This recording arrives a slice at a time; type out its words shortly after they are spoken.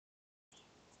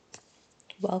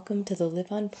Welcome to the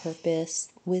Live on Purpose,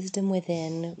 Wisdom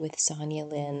Within with Sonia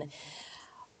Lynn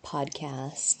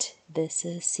podcast. This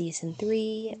is season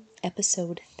 3,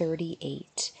 episode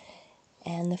 38,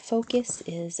 and the focus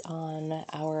is on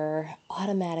our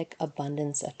automatic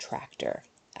abundance attractor,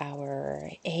 our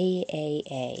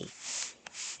AAA,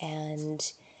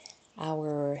 and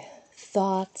our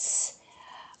thoughts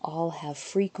all have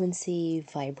frequency,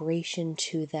 vibration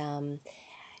to them,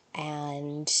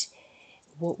 and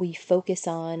what we focus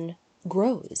on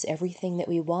grows. Everything that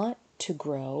we want to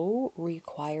grow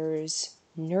requires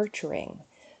nurturing.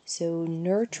 So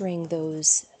nurturing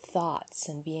those thoughts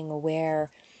and being aware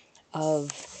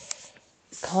of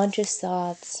conscious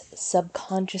thoughts,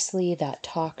 subconsciously that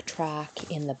talk track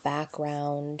in the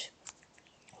background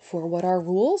for what our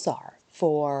rules are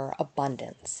for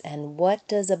abundance. And what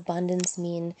does abundance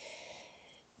mean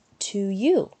to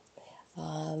you?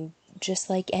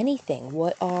 Just like anything,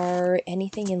 what are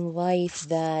anything in life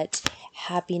that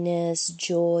happiness,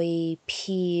 joy,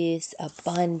 peace,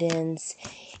 abundance,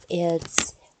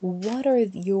 it's what are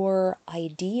your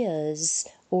ideas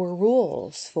or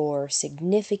rules for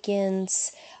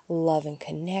significance, love and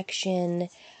connection,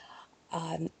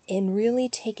 and really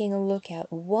taking a look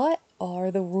at what are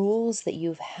the rules that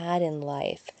you've had in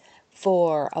life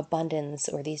for abundance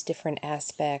or these different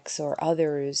aspects or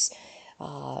others,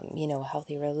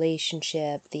 healthy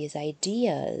relationship, these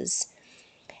ideas.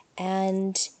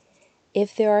 And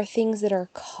if there are things that are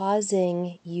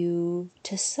causing you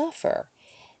to suffer,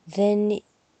 then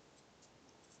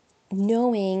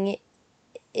knowing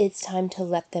it's time to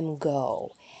let them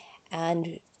go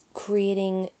and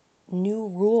creating new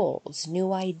rules,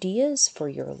 new ideas for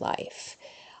your life,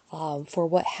 for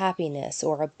what happiness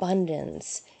or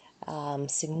abundance,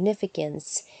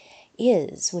 significance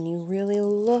is when you really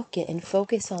look at and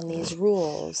focus on these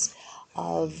rules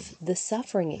of the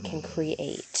suffering it can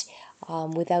create,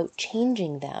 without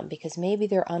changing them, because maybe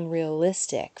they're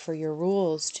unrealistic. For your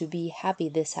rules to be happy,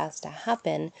 this has to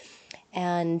happen.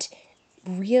 And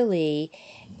really,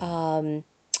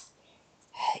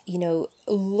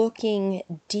 looking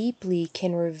deeply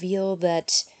can reveal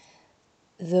that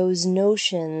those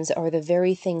notions are the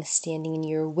very things standing in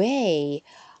your way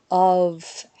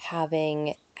of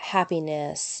having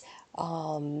happiness,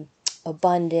 abundance,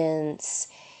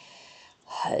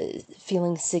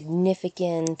 feeling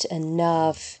significant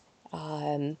enough,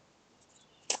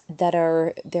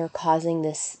 they're causing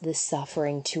this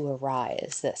suffering to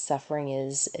arise. That suffering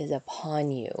is upon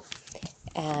you,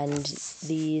 and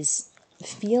these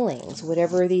feelings,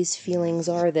 whatever these feelings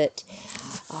are that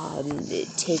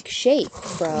take shape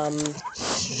from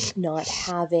not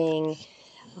having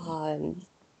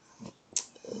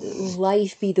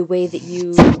life be the way that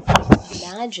you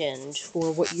imagined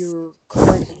for what your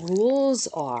current rules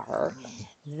are,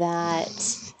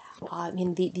 that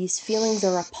these feelings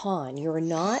are upon. You're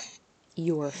not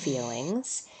your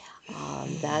feelings.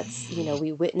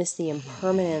 We witness the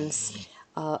impermanence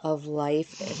of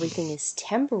life. Everything is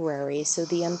temporary, so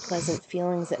the unpleasant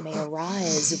feelings that may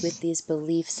arise with these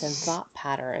beliefs and thought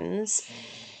patterns,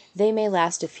 they may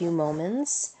last a few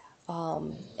moments,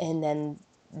 and then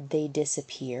they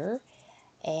disappear.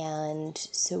 And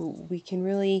so we can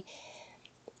really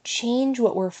change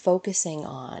what we're focusing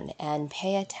on and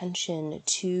pay attention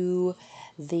to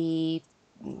we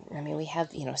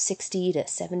have, 60 to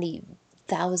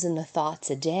 70,000 thoughts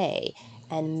a day,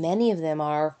 and many of them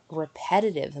are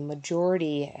repetitive. The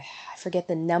majority, I forget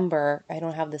the number, I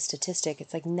don't have the statistic,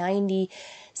 it's like 90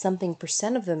 something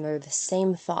percent of them are the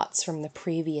same thoughts from the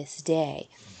previous day.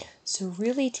 So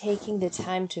really taking the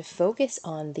time to focus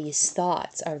on these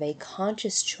thoughts. Are they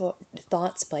conscious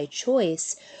thoughts by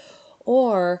choice,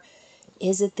 or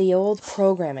is it the old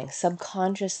programming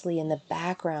subconsciously in the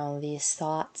background, these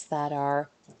thoughts that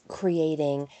are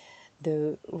creating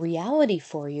the reality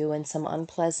for you and some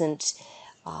unpleasant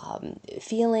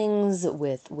feelings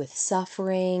with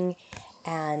suffering,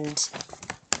 and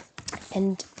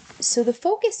so the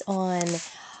focus on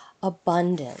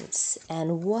abundance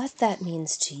and what that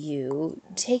means to you,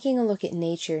 taking a look at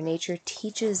nature. Nature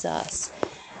teaches us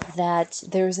that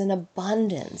there's an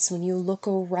abundance when you look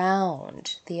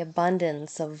around, the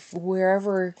abundance of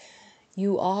wherever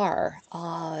you are,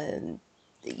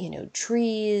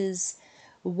 trees,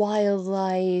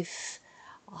 wildlife,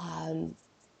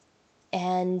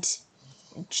 and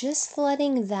just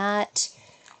letting that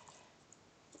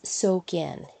soak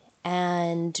in,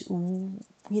 and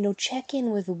check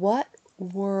in with what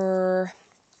were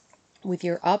with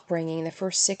your upbringing, the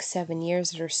first 6-7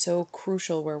 years that are so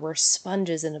crucial, where we're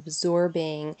sponges and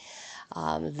absorbing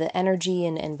the energy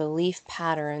and belief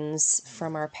patterns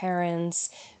from our parents.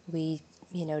 We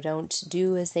don't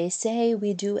do as they say,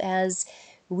 we do as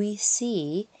we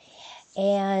see.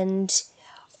 And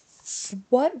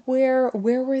where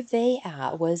were they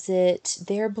at? Was it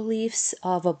their beliefs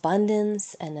of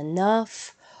abundance and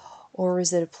enough? Or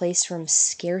is it a place from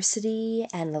scarcity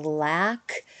and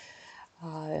lack?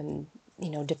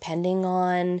 Depending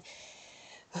on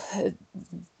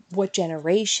what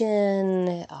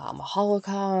generation,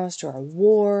 Holocaust or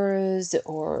wars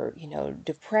or,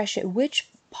 depression, which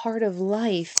part of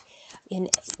life in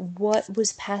what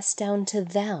was passed down to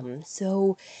them.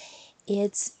 So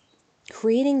it's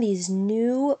creating these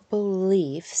new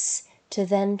beliefs to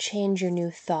then change your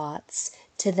new thoughts,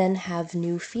 to then have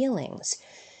new feelings.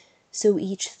 So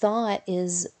each thought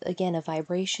is, again, a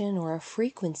vibration or a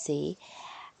frequency,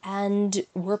 and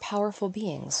we're powerful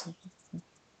beings.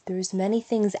 There's many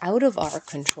things out of our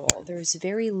control. There's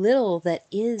very little that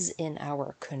is in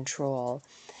our control.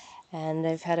 And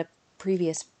I've had a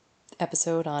previous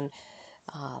episode on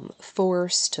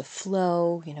force to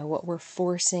flow, what we're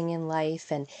forcing in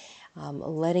life, and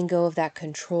letting go of that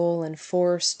control and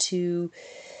force to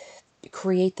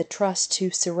create the trust to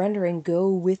surrender and go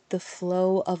with the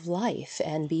flow of life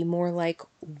and be more like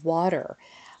water.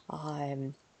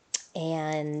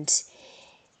 And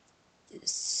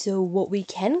so what we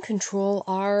can control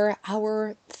are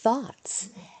our thoughts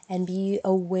and be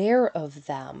aware of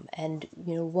them. And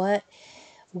what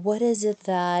is it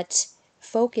that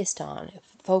focused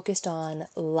on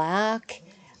lack,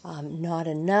 not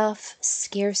enough,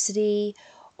 scarcity,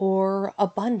 or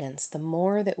abundance? The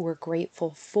more that we're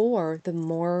grateful for, the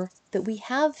more that we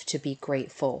have to be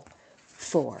grateful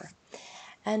for.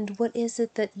 And what is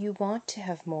it that you want to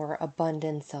have more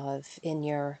abundance of in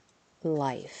your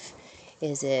life?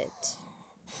 Is it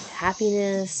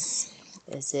happiness?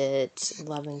 Is it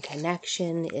love and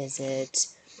connection? Is it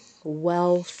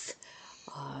wealth,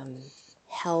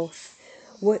 health?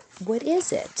 What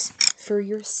is it for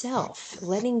yourself?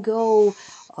 Letting go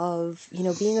of,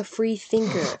 being a free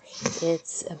thinker.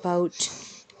 It's about,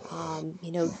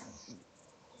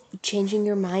 changing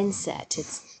your mindset.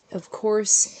 It's, of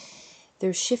course,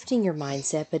 there's shifting your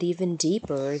mindset, but even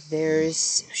deeper,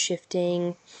 there's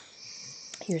shifting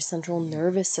your central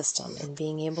nervous system and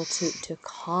being able to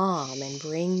calm and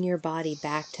bring your body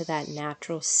back to that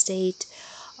natural state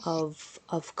of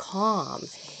calm.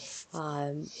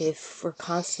 If we're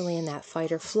constantly in that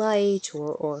fight or flight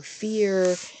or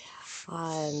fear,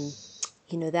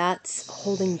 that's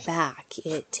holding back.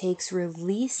 It takes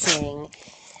releasing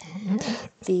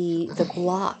the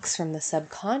blocks from the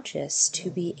subconscious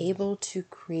to be able to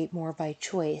create more by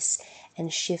choice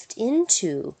and shift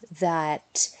into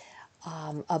that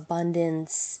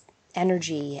abundance,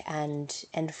 energy,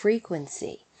 and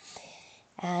frequency.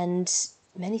 And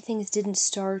many things didn't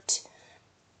start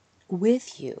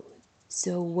with you.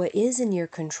 So what is in your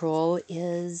control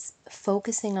is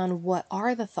focusing on what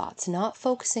are the thoughts, not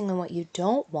focusing on what you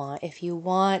don't want. If you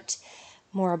want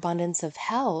more abundance of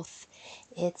health,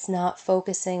 it's not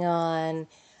focusing on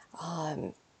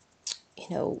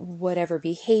whatever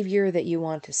behavior that you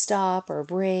want to stop or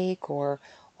break or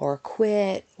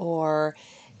quit, or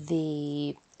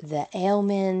the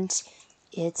ailment.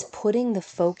 It's putting the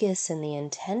focus and the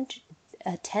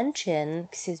attention,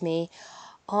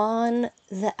 on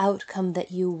the outcome that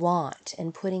you want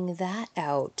and putting that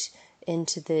out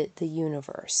into the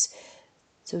universe.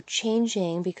 So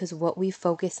changing, because what we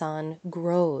focus on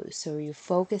grows. So are you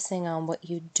focusing on what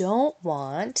you don't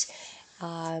want,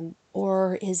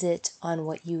 or is it on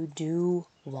what you do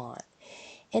want?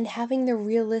 And having the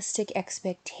realistic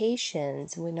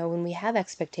expectations. We know when we have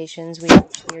expectations, we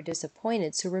actually are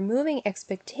disappointed. So removing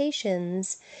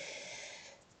expectations,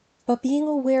 but being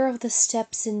aware of the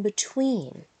steps in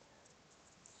between.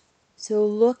 So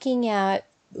looking at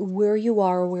where you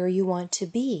are, where you want to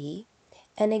be,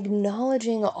 and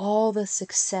acknowledging all the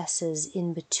successes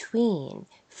in between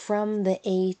from the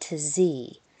A to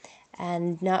Z,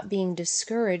 and not being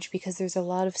discouraged because there's a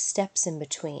lot of steps in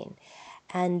between.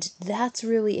 And that's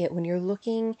really it. When you're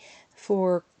looking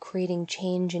for creating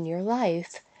change in your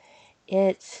life,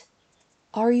 it's,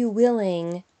 are you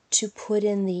willing to put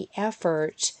in the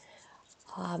effort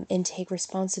and take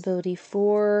responsibility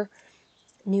for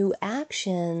new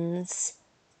actions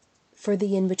for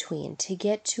the in-between to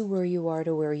get to where you are,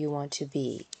 to where you want to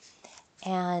be,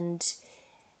 and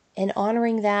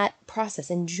honoring that process,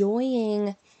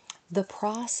 enjoying the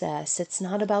process. It's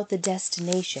not about the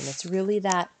destination. It's really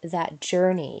that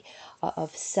journey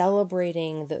of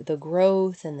celebrating the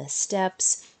growth and the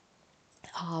steps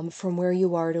from where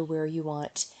you are to where you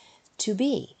want to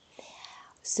be.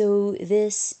 So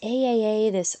this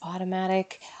AAA, this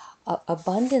automatic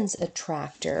abundance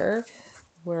attractor,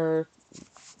 we're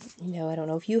I don't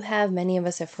know if you have, many of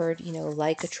us have heard,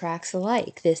 like attracts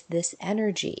like, this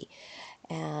energy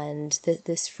and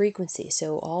this frequency.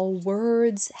 So all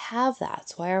words have that.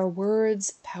 That's why our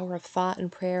words, power of thought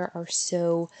and prayer, are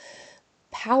so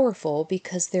powerful,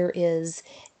 because there is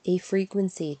a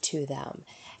frequency to them.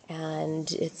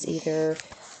 And it's either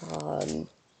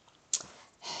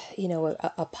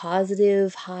a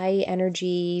positive, high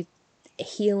energy,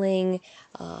 healing,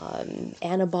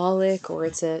 anabolic, or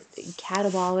it's a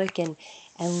catabolic and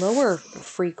lower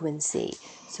frequency.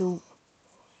 So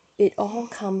it all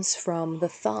comes from the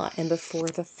thought, and before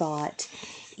the thought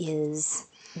is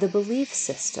the belief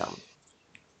system.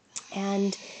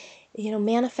 And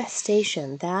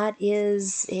manifestation, that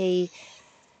is a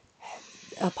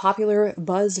popular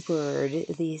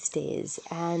buzzword these days.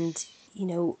 And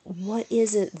what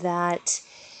is it that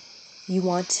you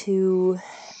want to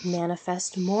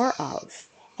manifest more of?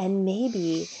 And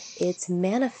maybe it's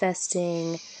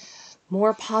manifesting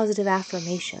more positive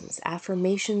affirmations.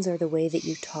 Affirmations are the way that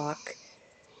you talk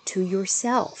to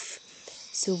yourself.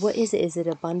 So what is it? Is it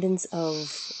abundance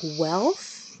of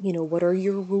wealth? What are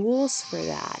your rules for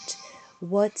that?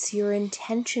 What's your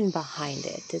intention behind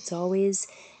it? It's always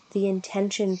the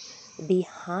intention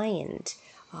behind.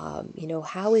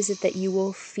 How is it that you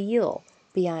will feel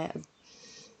behind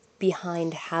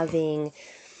having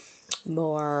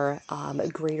more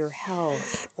greater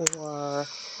health, or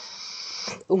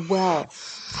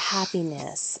wealth,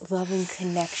 happiness, loving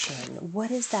connection?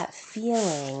 What is that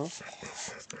feeling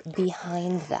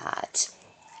behind that?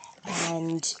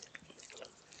 And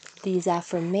these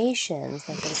affirmations,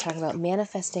 like I was talking about,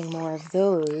 manifesting more of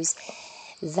those,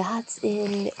 that's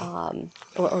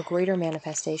or greater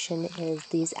manifestation is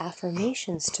these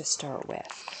affirmations to start with.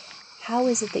 How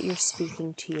is it that you're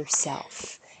speaking to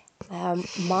yourself?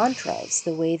 Mantras,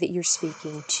 the way that you're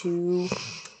speaking to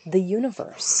the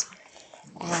universe.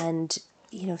 And,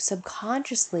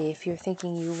 subconsciously, if you're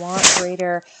thinking you want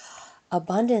greater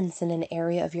abundance in an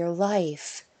area of your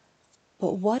life,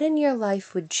 but what in your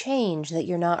life would change that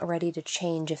you're not ready to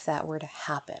change if that were to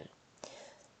happen?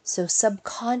 So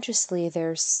subconsciously,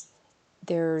 there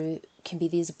can be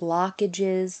these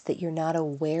blockages that you're not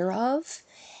aware of,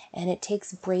 and it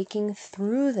takes breaking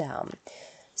through them.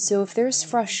 So if there's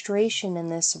frustration in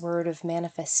this word of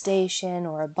manifestation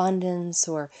or abundance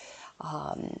or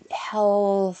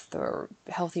health or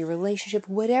healthy relationship,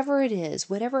 whatever it is,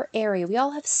 whatever area, we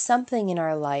all have something in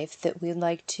our life that we'd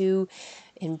like to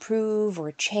improve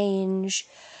or change,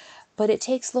 but it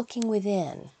takes looking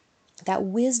within. That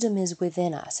wisdom is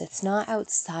within us. It's not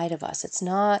outside of us. It's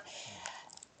not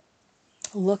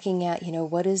looking at,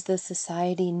 what is the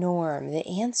society norm? The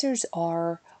answers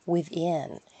are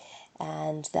within.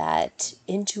 And that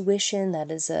intuition,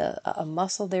 that is a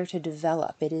muscle there to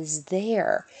develop. It is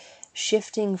there,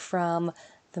 shifting from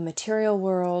the material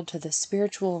world to the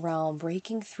spiritual realm,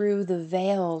 breaking through the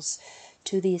veils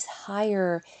to these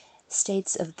higher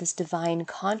states of this divine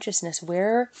consciousness,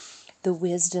 where the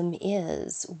wisdom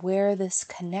is, where this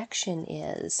connection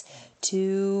is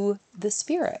to the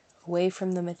spirit, away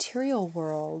from the material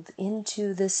world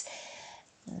into the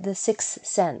sixth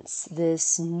sense,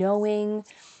 this knowing,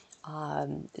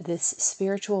 this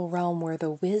spiritual realm where the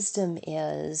wisdom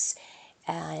is,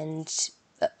 and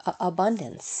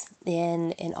abundance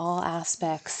in all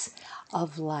aspects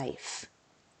of life.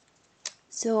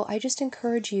 So I just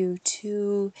encourage you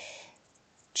to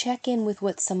check in with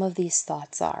what some of these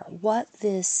thoughts are, what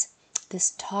this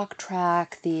talk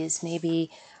track, these maybe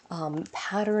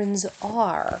patterns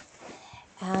are,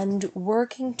 and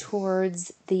working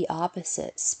towards the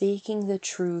opposite, speaking the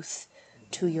truth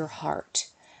to your heart.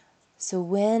 So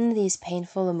when these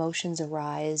painful emotions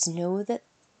arise, know that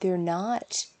they're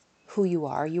not who you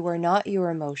are. You are not your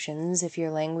emotions. If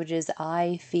your language is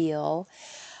I feel,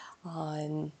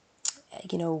 where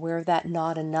that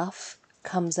not enough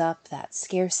comes up, that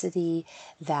scarcity,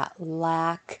 that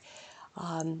lack,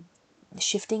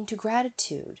 shifting to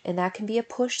gratitude. And that can be a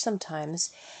push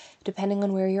sometimes, depending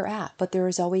on where you're at. But there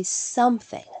is always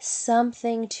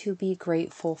something to be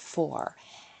grateful for.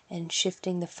 And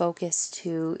shifting the focus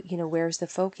to, where's the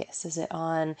focus? Is it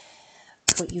on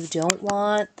what you don't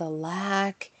want, the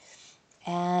lack,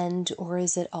 or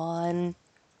is it on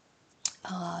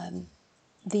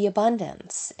the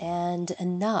abundance and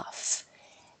enough?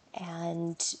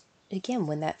 And again,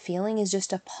 when that feeling is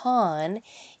just upon,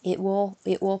 it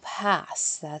will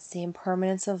pass. That's the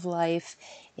impermanence of life.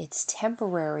 It's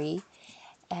temporary.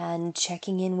 And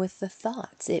checking in with the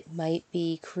thoughts. It might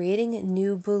be creating a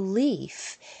new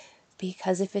belief,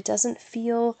 because if it doesn't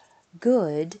feel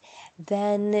good,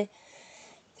 then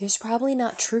there's probably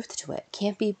not truth to it.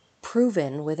 Can't be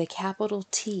proven with a capital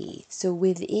T. So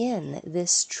within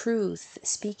this truth,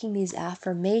 speaking these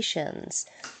affirmations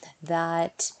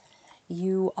that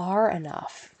you are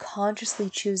enough, consciously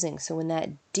choosing. So when that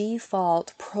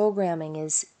default programming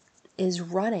is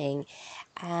running,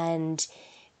 and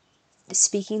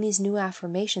speaking these new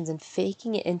affirmations and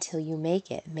faking it until you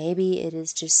make it. Maybe it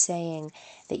is just saying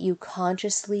that you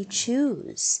consciously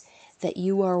choose that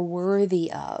you are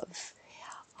worthy of.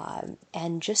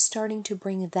 And just starting to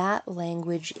bring that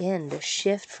language in, to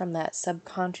shift from that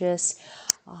subconscious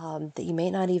that you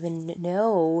may not even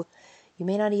know. You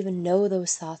may not even know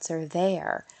those thoughts are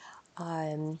there.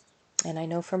 And I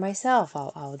know for myself,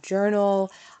 I'll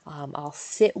journal, I'll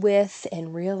sit with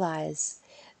and realize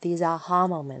these aha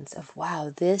moments of,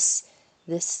 wow, this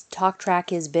talk track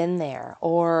has been there,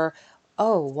 or,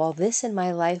 oh, well, this in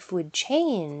my life would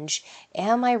change.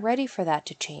 Am I ready for that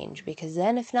to change? Because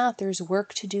then if not, there's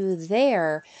work to do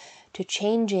there, to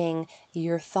changing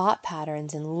your thought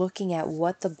patterns and looking at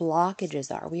what the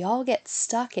blockages are. We all get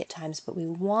stuck at times, but we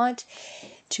want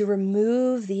to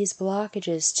remove these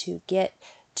blockages to get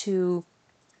to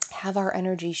have our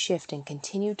energy shift and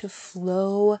continue to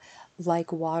flow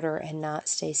like water and not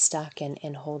stay stuck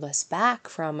and hold us back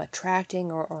from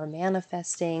attracting or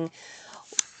manifesting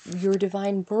your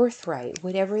divine birthright,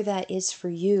 whatever that is for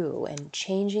you, and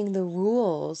changing the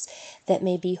rules that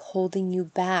may be holding you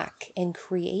back and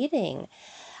creating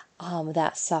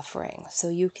that suffering. So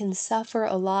you can suffer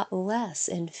a lot less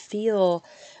and feel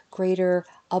greater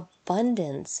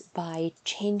abundance by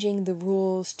changing the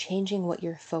rules, changing what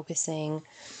you're focusing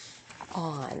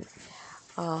on.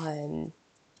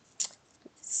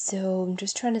 So I'm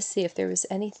just trying to see if there was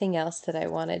anything else that I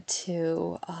wanted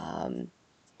to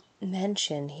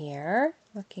mention here,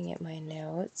 looking at my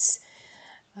notes.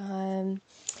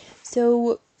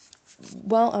 So,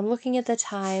 well, I'm looking at the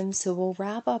time, so we'll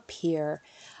wrap up here.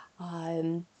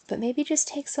 But maybe just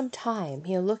take some time,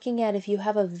 looking at if you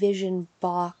have a vision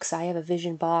box. I have a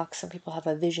vision box. Some people have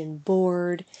a vision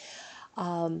board.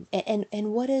 And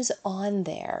what is on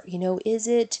there? Is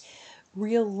it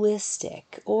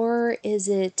realistic, or is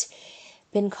it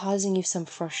been causing you some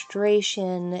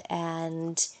frustration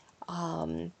and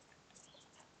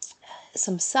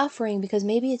some suffering because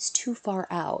maybe it's too far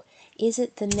out? Is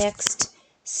it the next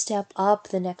step up,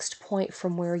 the next point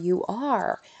from where you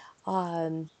are?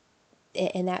 And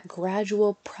that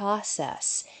gradual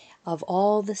process of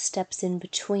all the steps in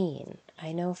between.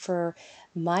 I know for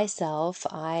myself,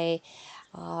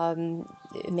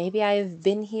 maybe I've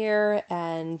been here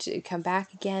and come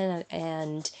back again,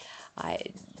 and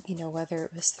whether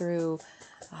it was through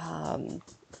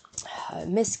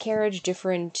miscarriage,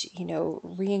 different,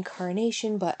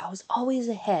 reincarnation, but I was always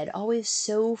ahead, always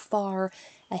so far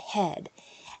ahead.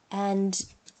 And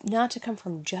not to come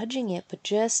from judging it, but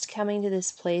just coming to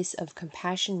this place of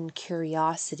compassion and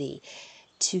curiosity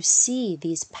to see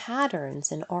these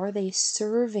patterns, and are they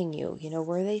serving you?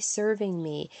 Were they serving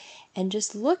me? And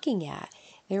just looking at,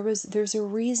 there's a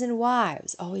reason why I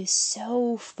was always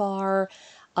so far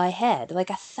ahead, like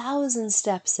 1,000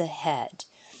 steps ahead.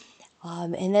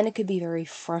 And then it could be very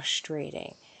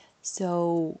frustrating.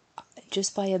 So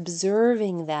just by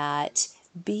observing that,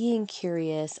 being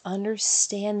curious,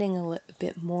 understanding a little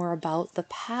bit more about the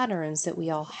patterns that we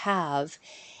all have,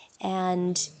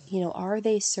 and, are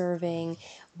they serving?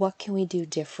 What can we do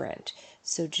different?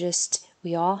 So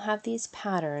we all have these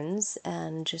patterns,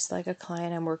 and just like a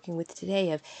client I'm working with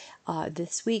today of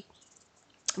this week,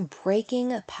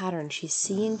 breaking a pattern, she's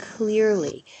seeing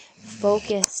clearly,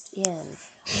 focused in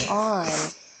on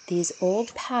these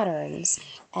old patterns,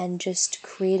 and just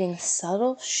creating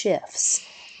subtle shifts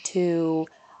to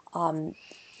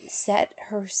set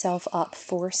herself up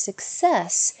for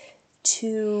success,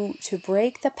 to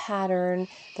break the pattern,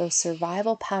 those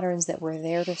survival patterns that were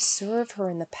there to serve her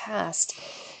in the past,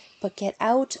 but get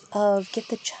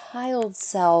the child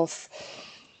self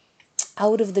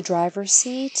out of the driver's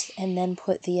seat, and then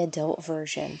put the adult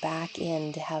version back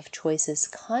in to have choices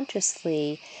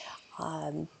consciously,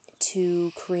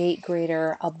 to create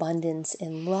greater abundance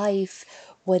in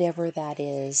life, whatever that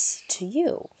is to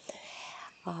you.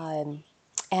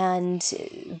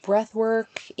 And breath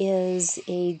work is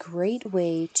a great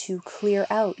way to clear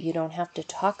out. You don't have to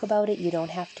talk about it. You don't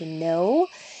have to know.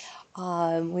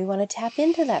 We want to tap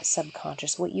into that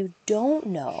subconscious, what you don't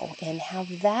know, and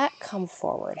have that come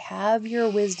forward. Have your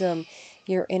wisdom,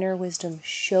 your inner wisdom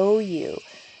show you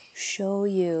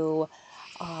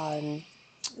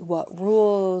what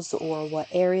rules or what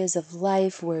areas of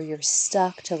life where you're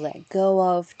stuck, to let go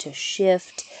of, to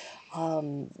shift,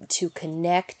 to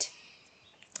connect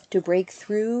to break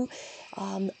through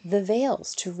the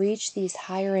veils, to reach these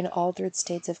higher and altered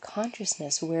states of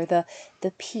consciousness where the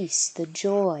peace, the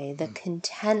joy, the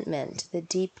contentment, the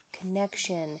deep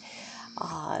connection,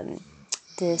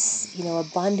 this,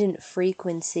 abundant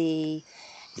frequency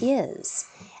is.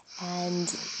 And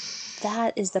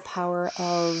that is the power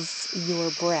of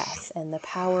your breath and the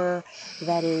power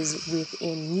that is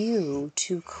within you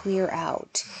to clear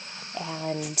out.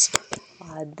 And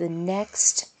the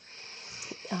next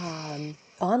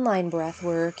online breath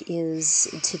work is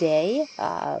today,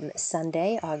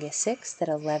 Sunday, August 6th at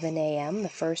 11 a.m. The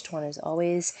first one is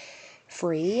always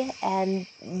free. And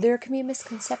there can be a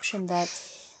misconception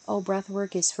that, breath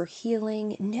work is for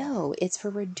healing. No, it's for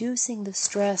reducing the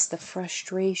stress, the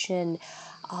frustration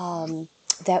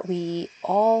that we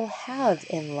all have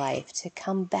in life, to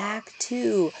come back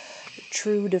to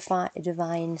true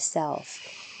divine self.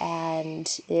 And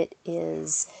it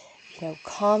is,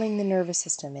 calming the nervous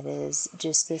system. It is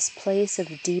just this place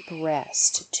of deep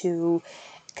rest to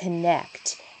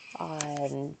connect.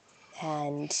 And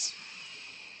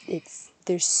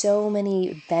there's so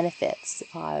many benefits.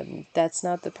 That's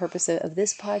not the purpose of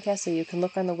this podcast, so you can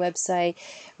look on the website,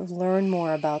 learn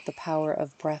more about the power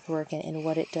of breath work and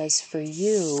what it does for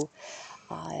you.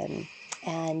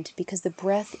 And because the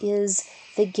breath is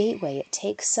the gateway, it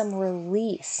takes some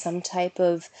release, some type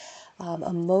of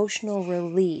emotional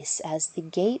release as the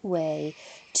gateway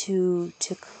to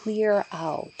clear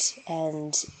out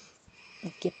and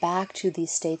get back to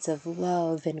these states of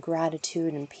love and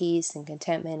gratitude and peace and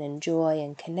contentment and joy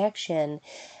and connection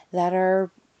that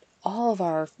are all of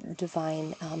our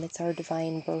divine, it's our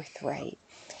divine birthright.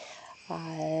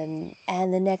 And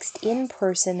the next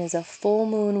in-person is a full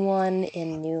moon one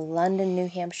in New London, New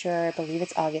Hampshire. I believe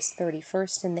it's August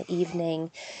 31st in the evening.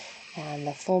 And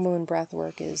the full moon breath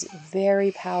work is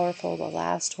very powerful. The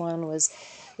last one was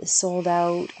sold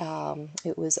out.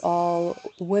 It was all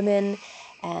women,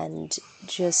 and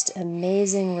just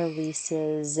amazing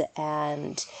releases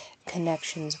and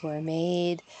connections were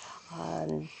made.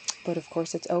 But of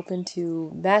course, it's open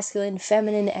to masculine,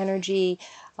 feminine energy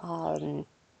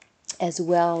as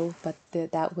well, but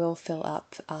that will fill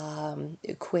up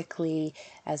quickly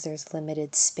as there's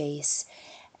limited space.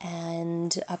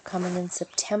 And upcoming in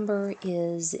September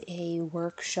is a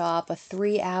workshop, a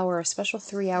special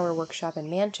 3-hour workshop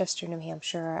in Manchester, New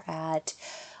Hampshire at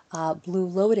Blue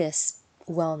Lotus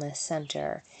Wellness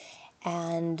Center.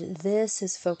 And this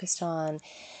is focused on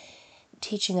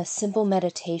teaching a simple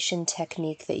meditation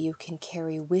technique that you can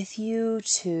carry with you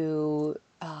to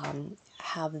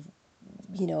have,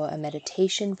 a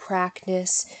meditation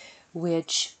practice,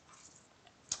 which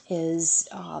is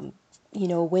a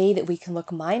way that we can look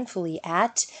mindfully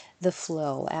at the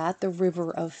flow, at the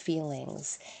river of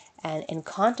feelings, and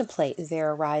contemplate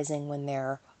their arising when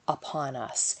they're upon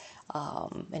us,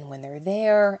 and when they're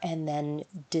there and then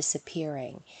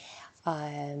disappearing.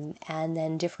 And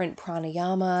then different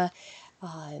pranayama,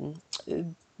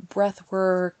 breath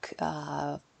work,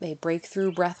 a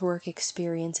breakthrough breath work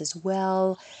experience as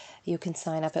well. You can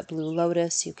sign up at Blue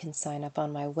Lotus. You can sign up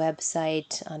on my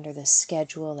website under the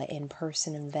schedule at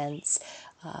in-person events.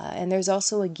 And there's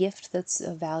also a gift that's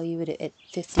valued at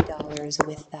 $50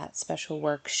 with that special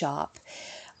workshop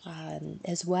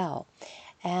as well.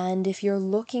 And if you're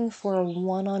looking for a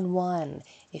one-on-one,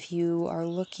 if you are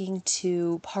looking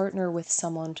to partner with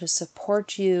someone to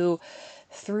support you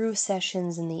through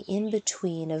sessions in the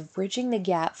in-between of bridging the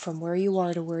gap from where you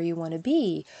are to where you want to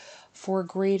be for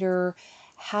greater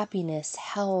happiness,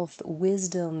 health,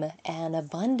 wisdom, and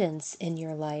abundance in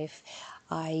your life,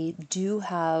 I do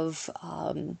have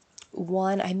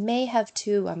one. I may have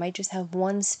two. I might just have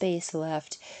one space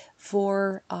left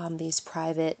for these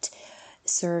private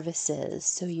services.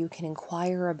 So you can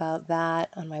inquire about that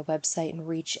on my website and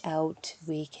reach out.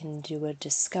 We can do a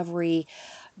discovery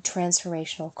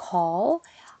transformational call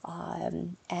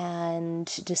and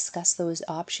discuss those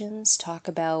options, talk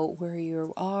about where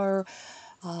you are,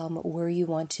 where you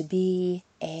want to be,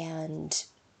 and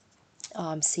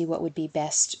see what would be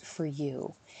best for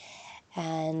you.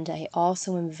 And I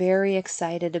also am very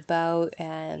excited about,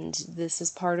 and this is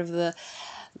part of the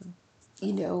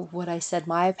what I said,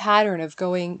 my pattern of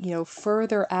going,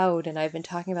 further out. And I've been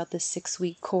talking about this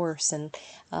 6-week course, and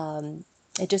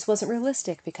it just wasn't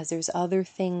realistic because there's other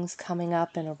things coming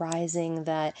up and arising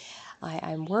that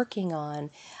I'm working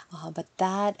on. But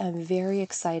that I'm very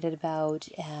excited about,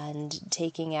 and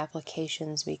taking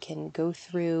applications. We can go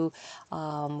through,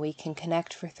 we can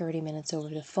connect for 30 minutes over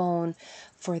the phone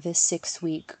for this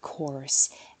 6-week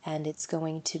course. And it's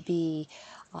going to be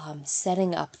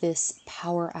setting up this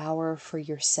power hour for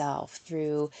yourself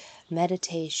through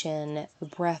meditation,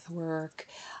 breath work,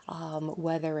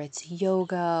 whether it's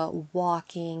yoga,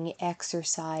 walking,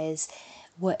 exercise,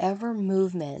 whatever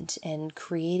movement, and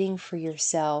creating for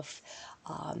yourself,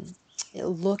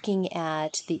 looking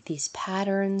at these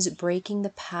patterns, breaking the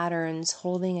patterns,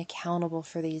 holding accountable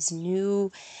for these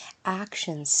new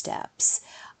action steps,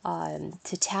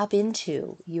 to tap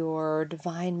into your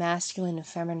divine masculine and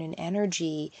feminine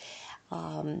energy,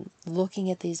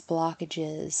 looking at these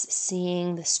blockages,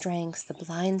 seeing the strengths, the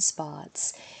blind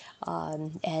spots,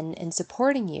 and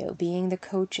supporting you, being the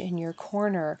coach in your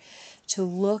corner to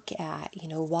look at,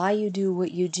 why you do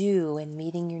what you do and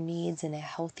meeting your needs in a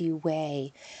healthy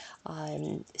way.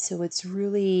 So it's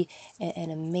really an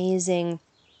amazing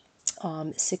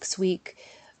 6-week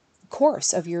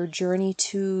course of your journey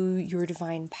to your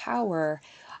divine power.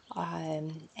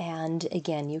 And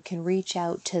again, you can reach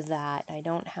out to that. I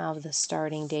don't have the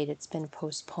starting date, it's been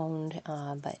postponed,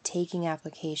 but taking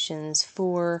applications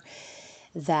for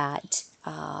that,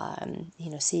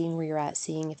 seeing where you're at,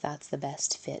 seeing if that's the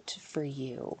best fit for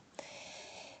you.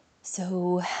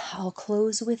 So I'll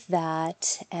close with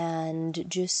that, and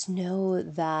just know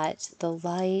that the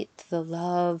light, the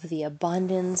love, the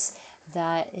abundance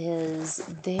that is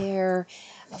there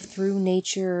through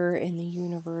nature in the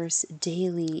universe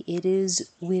daily, it is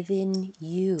within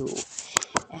you,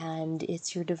 and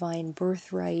it's your divine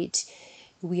birthright.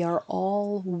 We are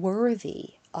all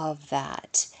worthy of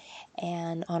that.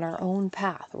 And on our own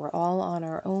path, we're all on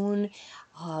our own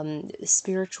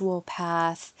spiritual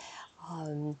path,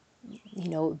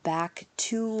 back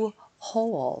to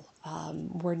whole.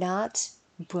 We're not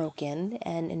broken,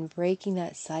 and in breaking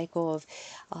that cycle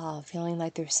of feeling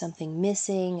like there's something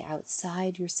missing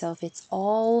outside yourself, it's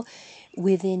all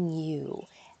within you.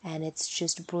 And it's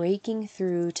just breaking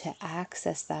through to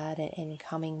access that and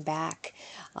coming back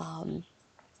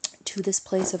to this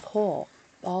place of whole.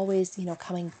 Always,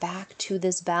 coming back to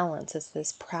this balance, as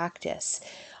this practice,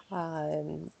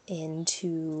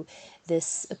 into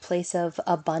this place of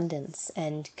abundance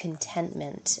and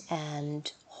contentment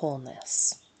and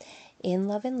wholeness. In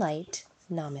love and light,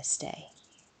 namaste.